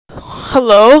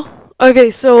Hello.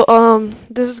 Okay, so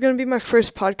this is gonna be my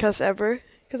first podcast ever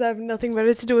because I have nothing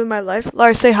better to do in my life.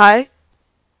 Lars, say hi.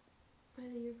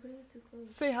 You're putting it too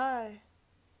close. Say hi.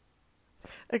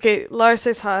 Okay, Lars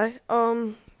says hi.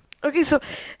 Okay, so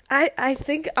I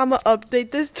think I'm gonna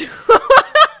update this to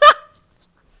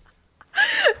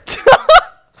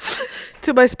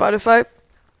to my Spotify,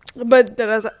 but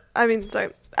then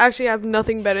sorry. Actually, I have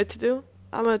nothing better to do.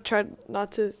 I'm gonna try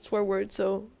not to swear words,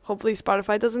 so hopefully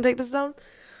Spotify doesn't take this down.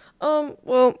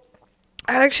 Well,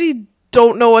 I actually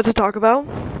don't know what to talk about,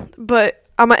 but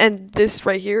I'm gonna end this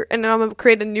right here, and then I'm gonna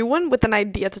create a new one with an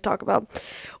idea to talk about,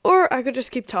 or I could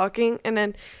just keep talking, and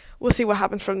then we'll see what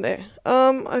happens from there.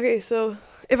 Okay, so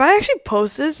if I actually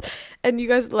post this and you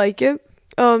guys like it,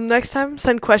 next time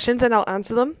send questions and I'll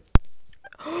answer them.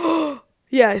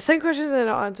 Yeah, send questions and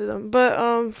I'll answer them.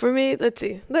 But for me, let's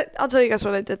see. I'll tell you guys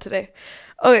what I did today.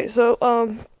 Okay, so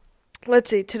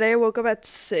let's see. Today I woke up at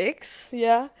 6.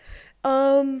 Yeah.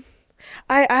 I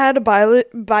had a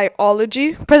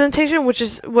biology presentation, which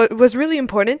is what was really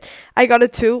important. I got a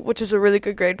 2, which is a really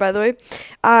good grade, by the way.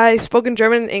 I spoke in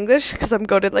German and English because I'm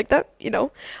goated like that, you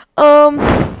know.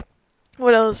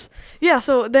 What else? Yeah,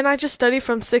 so then I just studied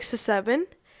from 6 to 7.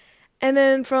 And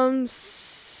then from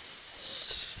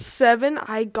 7,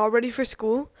 I got ready for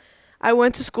school. I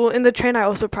went to school. In the train, I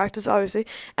also practiced, obviously.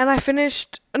 And I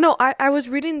finished... No, I was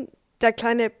reading Der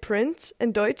kleine Prinz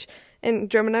in Deutsch, in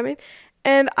German, I mean.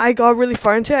 And I got really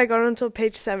far into it. I got until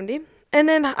page 70. And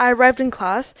then I arrived in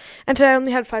class. And today I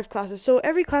only had 5 classes. So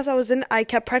every class I was in, I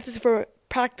kept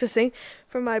practicing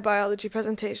for my biology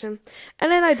presentation.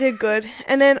 And then I did good.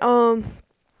 And then I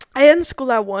ended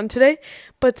school at 1 today.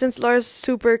 But since Laura's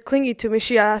super clingy to me,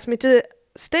 she asked me to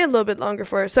stay a little bit longer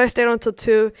for her. So I stayed until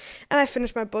 2. And I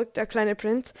finished my book, Der kleine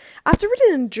Prinz. I have to read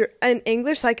it in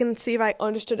English so I can see if I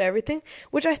understood everything.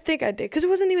 Which I think I did. Because it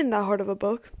wasn't even that hard of a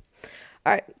book.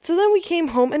 Alright, so then we came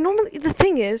home, and normally, the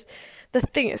thing is,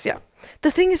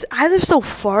 I live so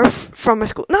far from my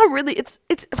school. Not really, it's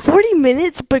 40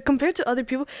 minutes, but compared to other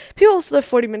people also live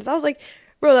 40 minutes. I was like,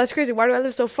 bro, that's crazy, why do I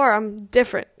live so far? I'm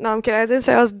different. No, I'm kidding, I didn't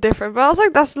say I was different, but I was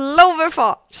like, that's a little bit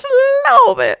far, just a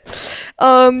little bit.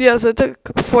 Yeah, so it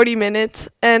took 40 minutes,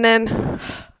 and then,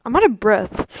 I'm out of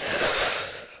breath.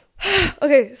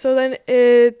 Okay, so then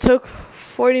it took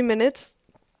 40 minutes.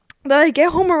 Then I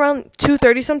get home around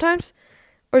 2:30 sometimes.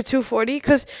 Or 2:40,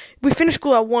 because we finished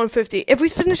school at 1:50. If we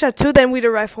finish at 2, then we'd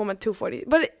arrive home at 2:40.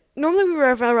 But normally we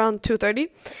arrive around 2:30.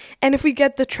 And if we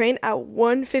get the train at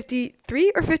 1:53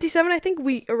 or 57, I think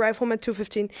we arrive home at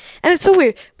 2:15. And it's so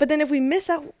weird. But then if we miss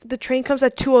out, the train comes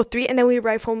at 2:03, and then we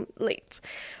arrive home late.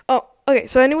 Oh, okay.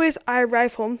 So anyways, I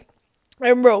arrive home.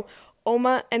 And bro,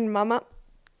 Oma and Mama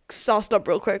sauced up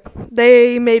real quick.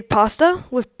 They made pasta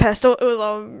with pesto. It was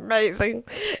amazing.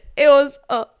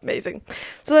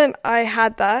 So then I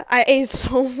had that. I ate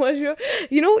so much.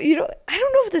 You know, I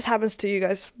don't know if this happens to you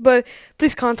guys, but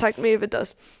please contact me if it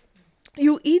does.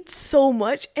 You eat so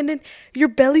much, and then your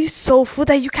belly's so full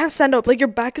that you can't stand up. Like, your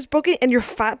back is broken, and your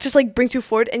fat just, like, brings you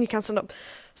forward, and you can't stand up.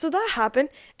 So that happened,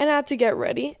 and I had to get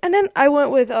ready. And then I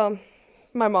went with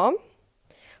my mom,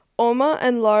 Oma,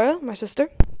 and Laura, my sister,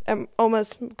 and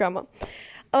Oma's grandma.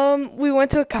 We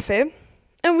went to a cafe,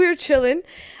 and we were chilling.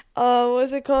 What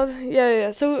was it called?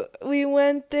 Yeah. So we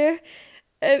went there,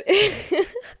 and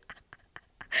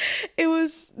it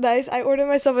was nice. I ordered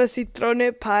myself a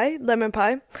citrone pie, lemon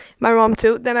pie. My mom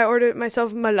too. Then I ordered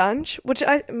myself melange,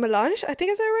 I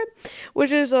think I said it right.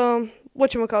 Which is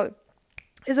whatchamacallit.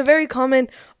 It's a very common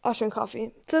Austrian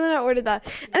coffee. So then I ordered that.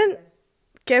 And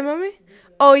 ¿Qué, mami?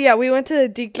 Oh yeah, we went to the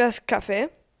D-Glass Cafe.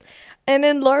 And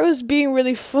then Laura was being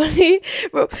really funny,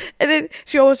 bro. And then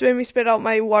she almost made me spit out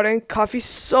my water and coffee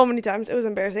so many times. It was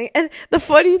embarrassing. And the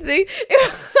funny thing,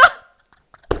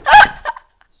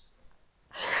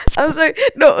 I was like,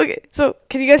 no, okay. So,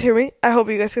 can you guys hear me? I hope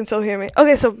you guys can still hear me.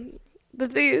 Okay, so, the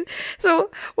thing is, so,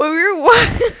 when we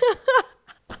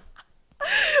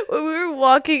were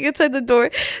walking inside the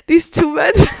door, these two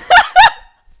men,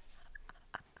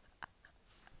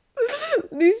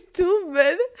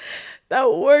 that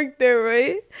worked there,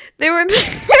 right? They were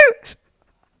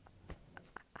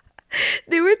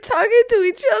they were talking to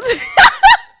each other.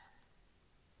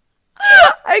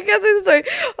 I can't say the story.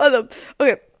 Hold up.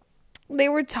 Okay. They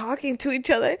were talking to each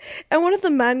other, and one of the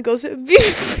men goes, Vivi.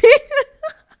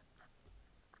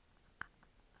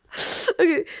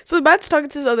 Okay, so the man's talking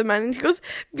to this other man, and he goes,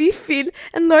 Vivi,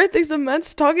 and Laura thinks the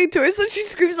man's talking to her, so she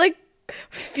screams like,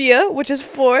 Fear, which is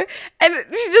 4, and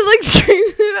she just like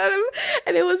screams it at him,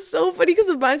 and it was so funny because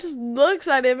the man just looks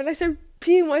at him, and I started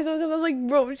peeing myself because I was like,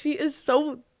 bro, she is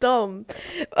so dumb.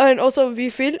 And also Wie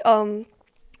viel,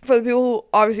 for the people who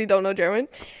obviously don't know German,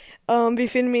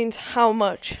 Bifin means how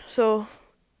much. So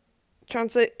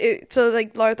translate it. So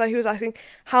like Laura thought he was asking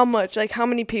how much, like how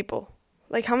many people,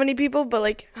 but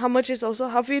like how much is also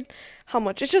how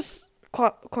much. It's just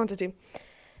quantity.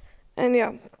 And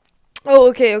yeah. Oh,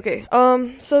 okay.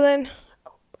 So then,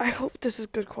 I hope this is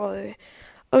good quality.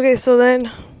 Okay, so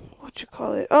then, what you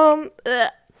call it?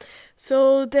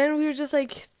 So then we were just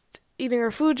like eating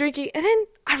our food, drinking, and then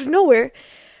out of nowhere,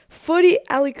 Footy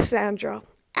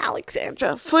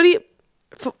Footy,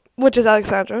 which is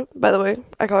Alexandra, by the way.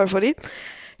 I call her Footy.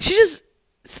 She just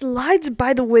slides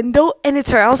by the window, and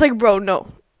it's her. I was like, bro,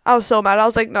 no. I was so mad. I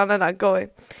was like, no, go away.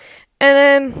 And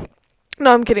then,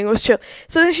 no, I'm kidding. It was chill.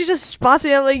 So then she just spots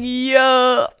me. I'm like,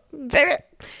 yo, baby.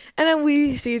 And then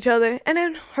we see each other. And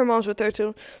then her mom's with her,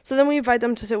 too. So then we invite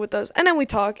them to sit with us. And then we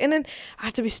talk. And then I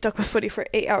have to be stuck with Footy for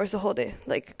 8 hours the whole day.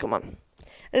 Like, come on.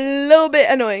 A little bit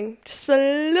annoying. Just a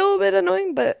little bit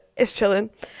annoying, but it's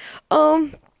chilling.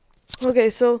 Okay,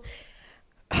 so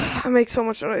I make so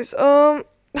much noise.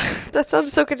 That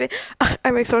sounds so crazy. I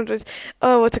make so much noise.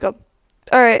 What's it called?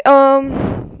 Alright,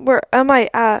 where am I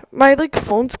at? My, like,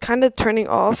 phone's kind of turning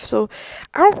off, so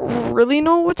I don't really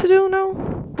know what to do now.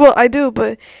 Well, I do,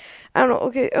 but I don't know.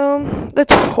 Okay,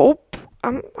 let's hope.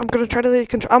 I'm gonna try to, like,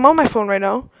 control. I'm on my phone right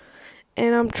now,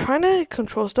 and I'm trying to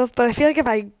control stuff, but I feel like if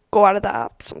I go out of the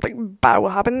app, something bad will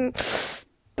happen.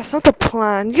 That's not the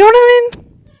plan. You know what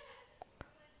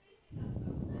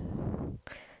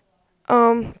I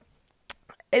mean?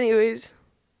 Anyways.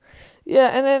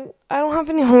 Yeah, and then I don't have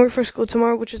any homework for school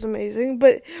tomorrow, which is amazing.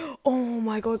 But, oh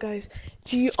my god, guys.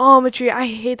 Geometry, I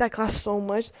hate that class so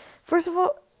much. First of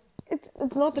all,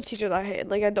 it's not the teacher that I hate.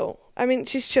 Like, I don't. I mean,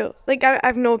 she's chill. Like, I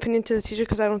have no opinion to the teacher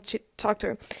because I don't talk to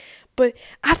her. But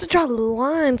I have to draw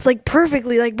lines, like,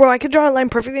 perfectly. Like, bro, I could draw a line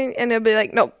perfectly, and it'll be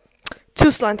like, no,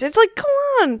 too slanted. It's like, come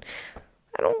on.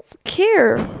 I don't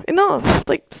care. Enough.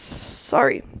 Like,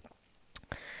 sorry.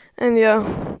 And yeah,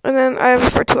 and then I have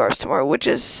it for 2 hours tomorrow, which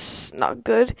is not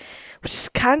good, which is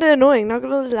kind of annoying, not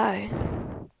gonna lie.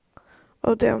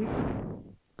 Oh,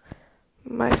 damn.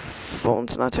 My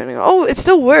phone's not turning on. Oh, it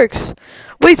still works.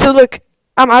 Wait, so look,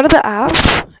 I'm out of the app,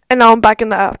 and now I'm back in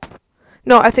the app.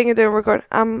 No, I think it didn't record.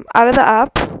 I'm out of the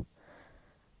app.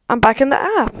 I'm back in the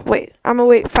app. Wait, I'm gonna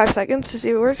wait 5 seconds to see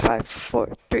if it works. 5,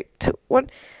 4, 3, 2, 1.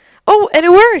 Oh, and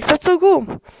it works. That's so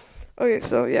cool. Okay,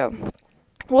 so yeah.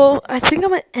 Well, I think I'm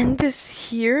going to end this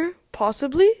here,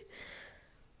 possibly.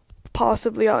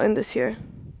 Possibly I'll end this here.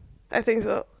 I think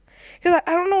so. Because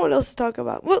I don't know what else to talk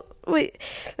about. Well, wait,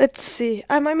 let's see.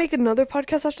 I might make another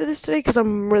podcast after this today because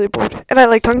I'm really bored. And I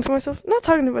like talking to myself. Not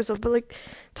talking to myself, but like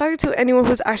talking to anyone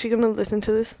who's actually going to listen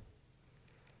to this.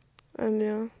 And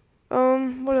yeah.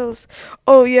 What else?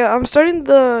 Oh, yeah, I'm starting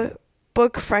the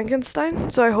book Frankenstein,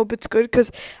 so I hope it's good because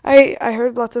I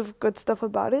heard lots of good stuff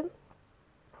about it.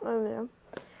 And yeah.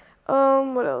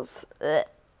 What else?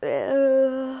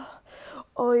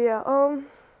 Oh yeah,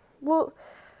 well,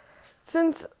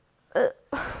 since I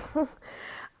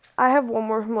have one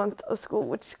more month of school,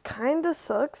 which kinda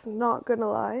sucks, not gonna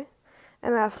lie,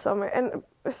 and I have summer, and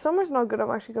if summer's not good, I'm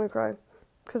actually gonna cry,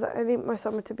 because I need my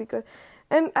summer to be good,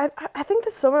 and I think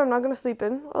this summer I'm not gonna sleep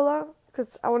in a lot,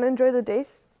 because I want to enjoy the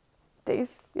days,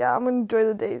 yeah, I'm gonna enjoy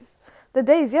the days,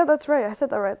 yeah, that's right, I said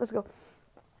that right, let's go,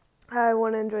 I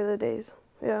want to enjoy the days,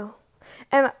 yeah.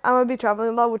 And I'm going to be traveling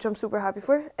a lot, which I'm super happy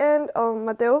for. And,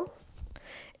 Mateo,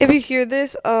 if you hear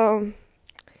this, I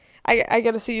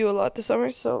get to see you a lot this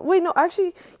summer. So, wait, no,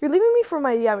 actually, you're leaving me for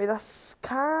Miami. That's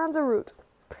kind of rude.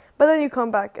 But then you come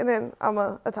back, and then I'm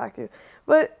going to attack you.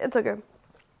 But it's okay.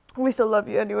 We still love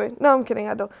you anyway. No, I'm kidding,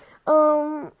 I don't.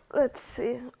 Let's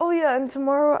see. Oh, yeah, and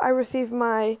tomorrow I receive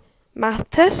my math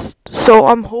test. So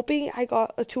I'm hoping I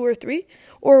got a 2 or 3.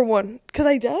 Or 1, because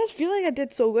I just feel like I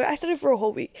did so good. I studied for a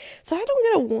whole week, so I don't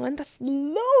get a 1. That's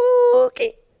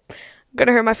low-key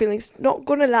gonna hurt my feelings. Not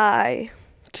gonna lie,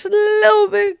 just a little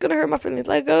bit gonna hurt my feelings,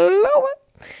 like a little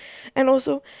bit. And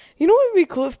also, you know what would be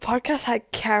cool if podcasts had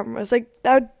cameras? Like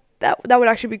that would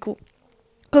actually be cool.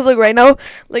 Cause like right now,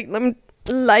 like let me.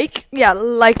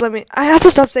 I have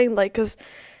to stop saying like, cause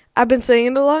I've been saying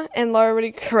it a lot, and Laura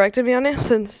already corrected me on it.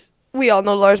 Since we all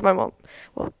know Laura's my mom.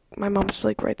 Well. My mom's,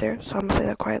 like, right there, so I'm gonna say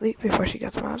that quietly before she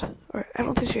gets mad. Or, I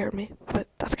don't think she heard me, but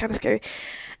that's kind of scary.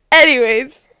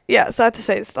 Anyways, yeah, so I had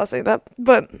to stop saying that.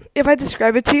 But if I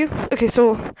describe it to you, okay,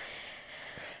 so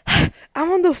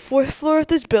I'm on the 4th floor of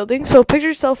this building, so picture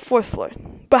yourself 4th floor,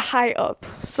 but high up.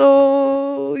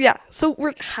 So, yeah, so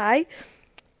we're high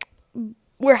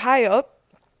up,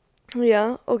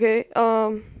 yeah, okay,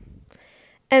 and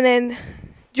then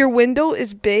your window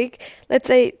is big, let's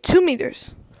say 2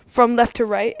 meters. From left to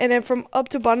right, and then from up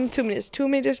to bottom 2 meters. 2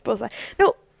 meters both sides.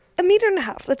 No, a meter and a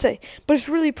half, let's say, but it's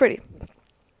really pretty.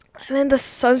 And then the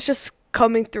sun's just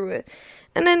coming through it.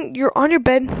 And then you're on your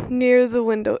bed near the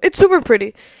window. It's super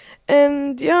pretty.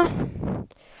 And yeah.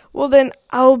 Well, then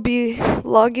I'll be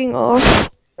logging off.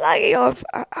 I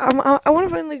want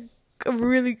to find like a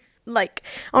really I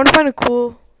want to find a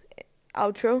cool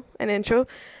outro and intro.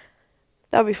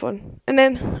 That'll be fun. And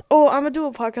then I'm gonna do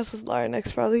a podcast with Lara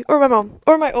next probably, or my mom,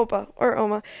 or my opa, or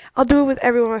oma. I'll do it with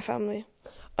everyone in my family.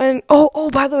 And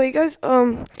by the way, guys,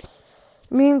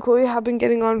 me and Chloe have been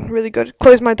getting on really good.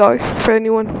 Chloe's my dog, for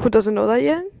anyone who doesn't know that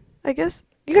yet, I guess.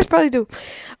 You guys probably do.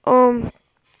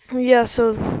 Yeah,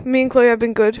 so me and Chloe have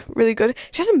been good, really good.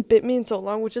 She hasn't bit me in so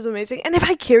long, which is amazing. And if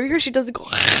I carry her, she doesn't go.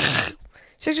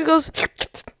 She actually goes.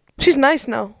 She's nice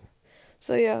now.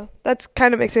 So yeah, that's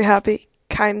kind of makes me happy,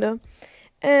 kind of.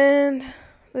 And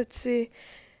let's see.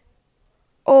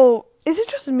 Oh, is it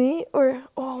just me? Or,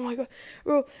 oh my god.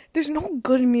 Bro, there's no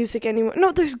good music anymore.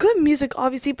 No, there's good music,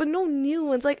 obviously, but no new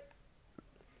ones. Again.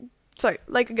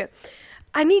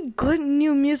 I need good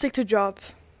new music to drop.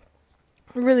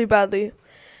 Really badly.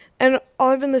 And all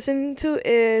I've been listening to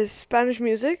is Spanish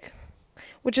music,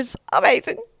 which is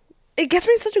amazing. It gets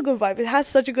me such a good vibe. It has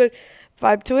such a good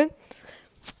vibe to it,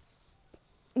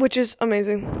 which is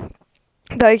amazing.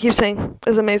 That I keep saying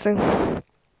is amazing.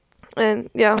 And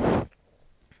yeah.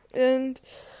 And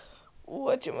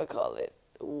whatchamacallit?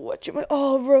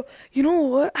 Oh, bro. You know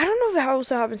what? I don't know if it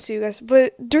also happens to you guys,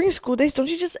 but during school days, don't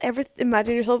you just ever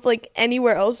imagine yourself like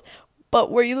anywhere else but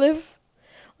where you live?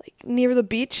 Like near the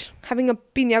beach, having a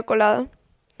piña colada,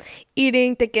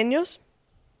 eating tequeños,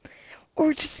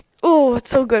 or just it's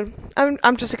so good.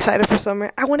 I'm just excited for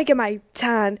summer. I want to get my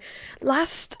tan.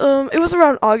 It was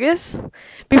around August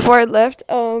before I left.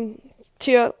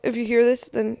 Tia, if you hear this,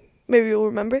 then maybe you'll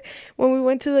remember when we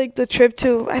went to like the trip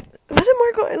to was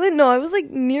it Marco Island? No, it was like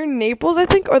near Naples, I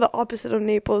think, or the opposite of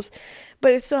Naples,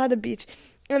 but it still had the beach.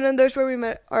 And then there's where we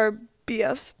met our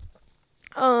BFs,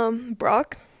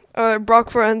 Brock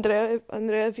for Andrea,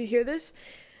 if you hear this.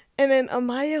 And then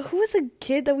Amaya, who was a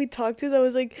kid that we talked to that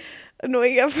was like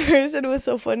annoying at first, and it was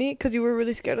so funny because you were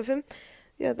really scared of him.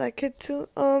 Yeah, that kid too.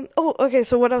 Okay,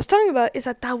 so what I was talking about is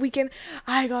that weekend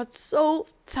I got so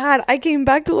tan. I came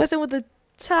back to West End with a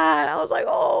tan. I was like,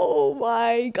 oh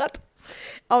my god.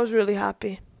 I was really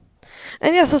happy.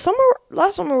 And yeah, so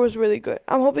last summer was really good.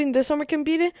 I'm hoping this summer can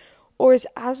beat it or it's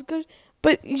as good.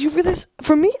 But you realize,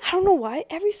 for me, I don't know why,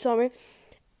 every summer,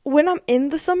 when I'm in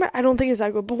the summer, I don't think it's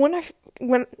that good. But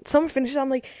when summer finishes, I'm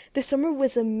like, this summer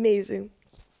was amazing.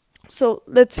 So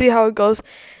let's see how it goes.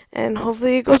 And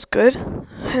hopefully it goes good.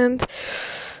 And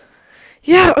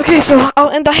yeah, okay, so I'll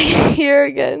end that here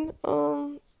again.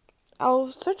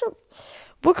 I'll search up.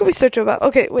 What could we search about?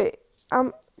 Okay, wait.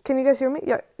 Can you guys hear me?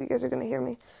 Yeah, you guys are gonna hear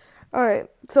me. Alright,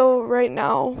 so right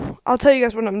now, I'll tell you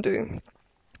guys what I'm doing.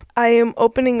 I am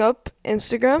opening up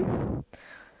Instagram.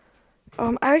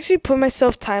 I actually put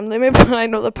myself time limit, but I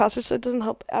know the password, so it doesn't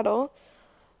help at all.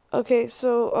 Okay,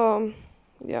 so,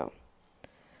 yeah.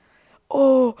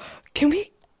 Oh, can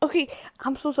we... Okay,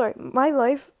 I'm so sorry. My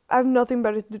life, I have nothing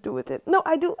better to do with it. No,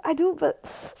 I do, but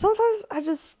sometimes I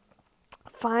just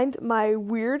find my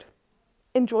weird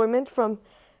enjoyment from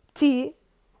tea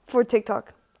for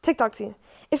TikTok tea.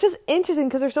 It's just interesting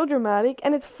because they're so dramatic,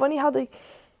 and it's funny how they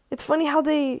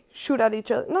shoot at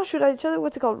each other. Not shoot at each other,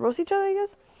 what's it called? Roast each other, I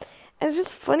guess? And it's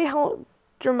just funny how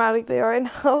dramatic they are and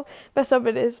how messed up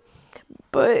it is.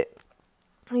 But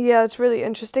yeah, it's really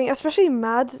interesting, especially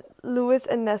Mads, Lewis,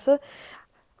 and Nessa.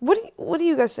 What do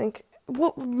you guys think?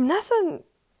 Well, Nessa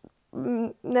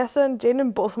and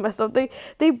Jaden both messed up.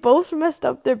 They both messed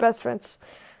up their best friends.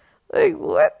 Like,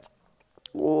 what?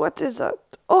 What is that?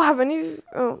 Oh, have any...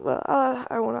 Oh, well,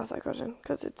 I won't ask that question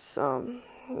because it's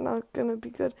not gonna be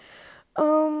good.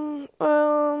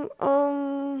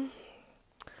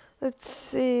 Let's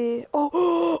see.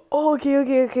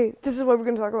 Okay. This is what we're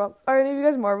gonna talk about. Are any of you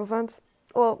guys Marvel fans?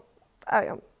 Well, I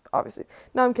am, obviously.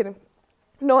 No, I'm kidding.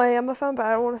 No, I am a fan, but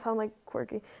I don't want to sound like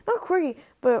quirky. Not quirky,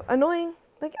 but annoying.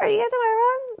 Like, are you guys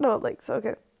Marvel? No, like, so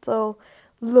okay. So,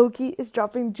 Loki is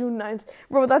dropping June 9th.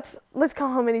 Bro, let's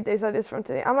count how many days that is from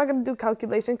today. I'm not gonna do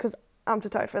calculation because I'm too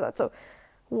tired for that. So,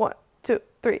 1, 2,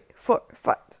 3, 4,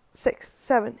 5, 6,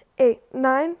 7, 8,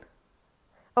 9.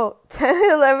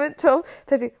 10, 11, 12,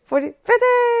 13, 14,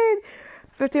 15!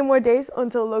 15 more days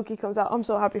until Loki comes out. I'm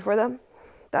so happy for them.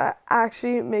 That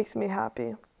actually makes me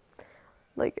happy.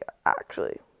 Like,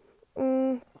 actually.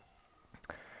 And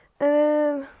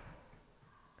then...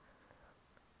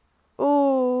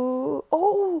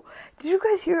 Oh, did you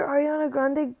guys hear Ariana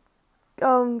Grande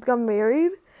got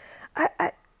married?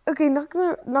 Okay, not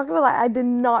gonna lie, I did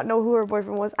not know who her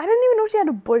boyfriend was. I didn't even know she had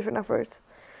a boyfriend at first.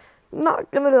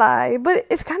 Not gonna lie, but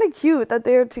it's kind of cute that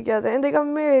they're together and they got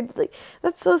married. Like,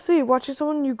 that's so sweet. Watching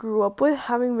someone you grew up with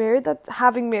having married.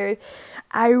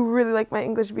 I really like my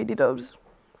English BD dubs.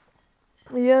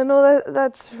 Yeah, no,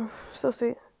 that's so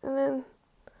sweet. And then,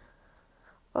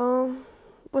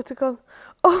 what's it called?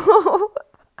 Oh,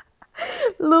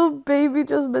 little baby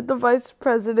just met the vice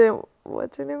president.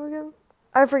 What's her name again?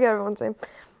 I forget everyone's name,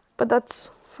 but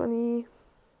that's funny.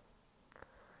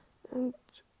 And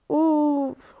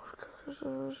ooh.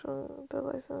 The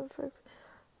license effects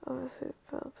of a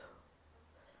seatbelt.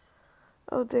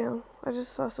 Oh damn! I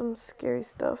just saw some scary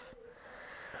stuff.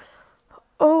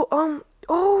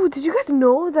 Oh, did you guys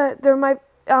know that there might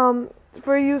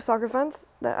for you soccer fans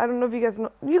that I don't know if you guys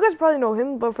know. You guys probably know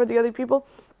him, but for the other people,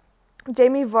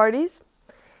 Jamie Vardy's,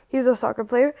 he's a soccer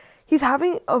player. He's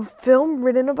having a film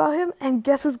written about him, and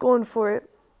guess who's going for it?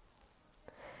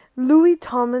 Louis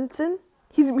Tomlinson.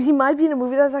 He might be in a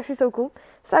movie. That's actually so cool.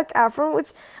 Zac Efron,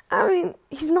 which, I mean,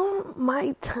 he's not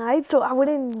my type, so I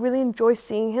wouldn't really enjoy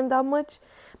seeing him that much.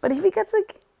 But if he gets a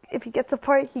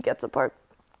part, he gets a part.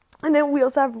 And then we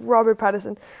also have Robert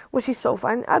Pattinson, which he's so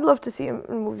fine. I'd love to see him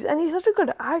in movies. And he's such a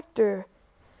good actor.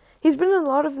 He's been in a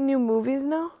lot of new movies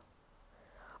now.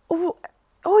 Oh,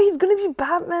 he's going to be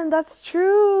Batman. That's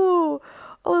true.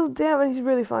 Oh, damn. And he's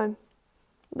really fine.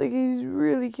 Like, he's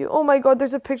really cute. Oh my god,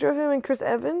 there's a picture of him and Chris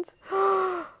Evans.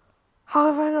 How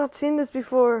have I not seen this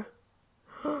before?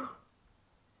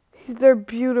 They're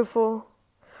beautiful.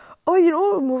 Oh, you know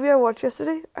what movie I watched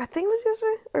yesterday? I think it was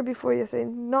yesterday or before yesterday.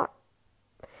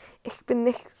 Ich bin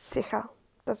nicht sicher.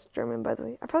 That's German, by the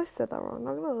way. I probably said that wrong.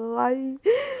 Not gonna lie.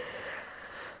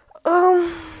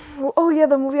 Oh yeah,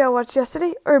 the movie I watched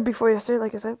yesterday or before yesterday,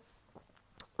 like I said.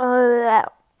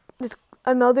 It's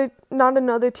not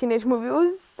another teenage movie. It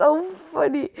was so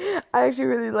funny. I actually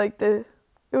really liked it.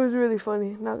 It was really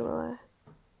funny, not gonna lie.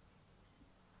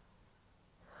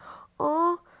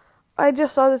 Oh, I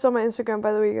just saw this on my Instagram,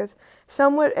 by the way, you guys.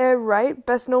 Somewhat Ed Wright,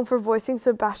 best known for voicing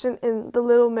Sebastian in The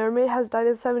Little Mermaid, has died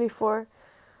at 74.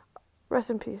 Rest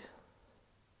in peace.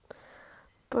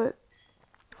 But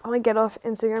I'm gonna get off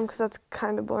Instagram because that's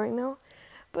kind of boring now.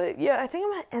 But yeah, I think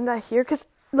I'm gonna end that here because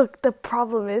look, the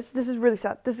problem is, this is really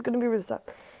sad. This is going to be really sad.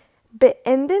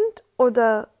 Beendend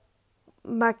oder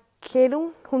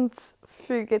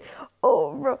Markierungsfügen.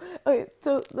 Oh, bro. Okay,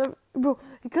 so, bro,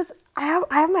 because I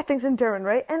have my things in German,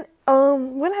 right? And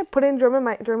when I put in German,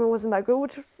 my German wasn't that good,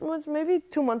 which was maybe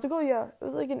 2 months ago. Yeah, it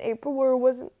was like in April where it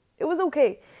was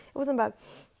okay. It wasn't bad.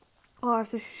 Oh, I have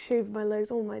to shave my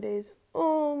legs. Oh, my days.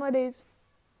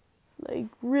 Like,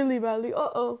 really badly.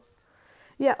 Uh-oh.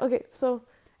 Yeah, okay, so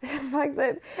back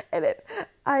then, and then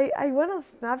I went on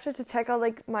Snapchat to check out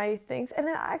like my things, and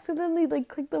then I accidentally like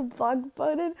clicked the block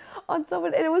button on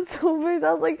someone, and it was so embarrassing.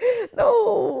 I was like,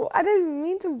 no, I didn't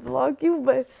mean to block you,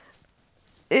 but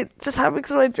it just happened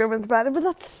because my German's bad. But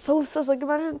that's so sus. Like,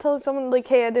 imagine telling someone like,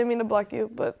 hey, I didn't mean to block you,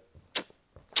 but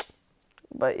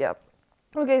yeah.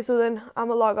 Okay, so then I'm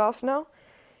gonna log off now.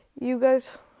 You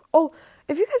guys,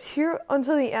 if you guys hear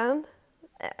until the end,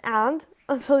 until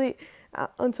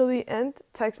the end,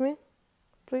 text me,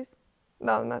 please.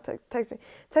 No, not text me.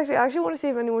 Text me. I actually want to see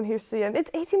if anyone hears to the end.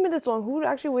 It's 18 minutes long. Who would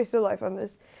actually waste their life on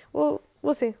this? Well,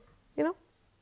 we'll see. You know?